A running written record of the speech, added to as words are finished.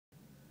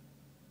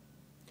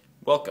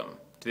Welcome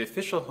to the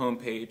official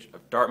homepage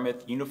of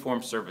Dartmouth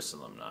Uniformed Service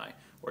Alumni,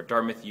 or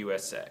Dartmouth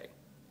USA.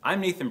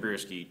 I'm Nathan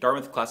Brewski,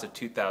 Dartmouth Class of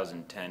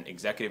 2010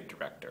 Executive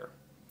Director.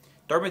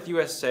 Dartmouth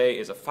USA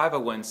is a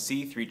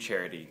 501c3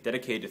 charity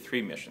dedicated to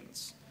three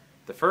missions.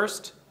 The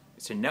first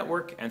is to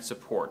network and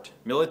support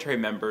military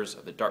members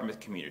of the Dartmouth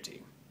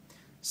community.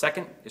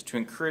 Second is to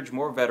encourage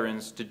more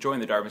veterans to join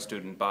the Dartmouth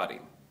student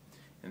body.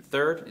 And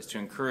third is to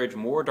encourage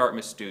more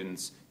Dartmouth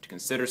students to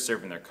consider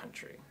serving their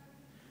country.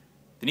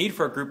 The need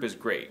for our group is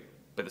great,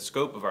 but the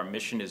scope of our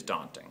mission is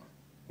daunting.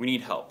 We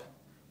need help.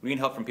 We need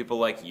help from people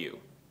like you.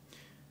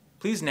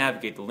 Please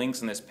navigate the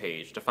links on this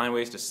page to find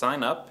ways to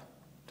sign up,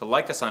 to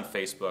like us on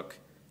Facebook,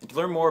 and to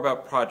learn more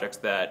about projects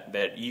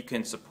that you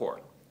can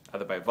support,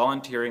 either by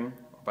volunteering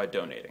or by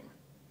donating.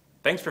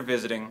 Thanks for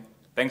visiting,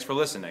 thanks for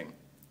listening,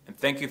 and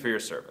thank you for your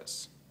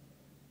service.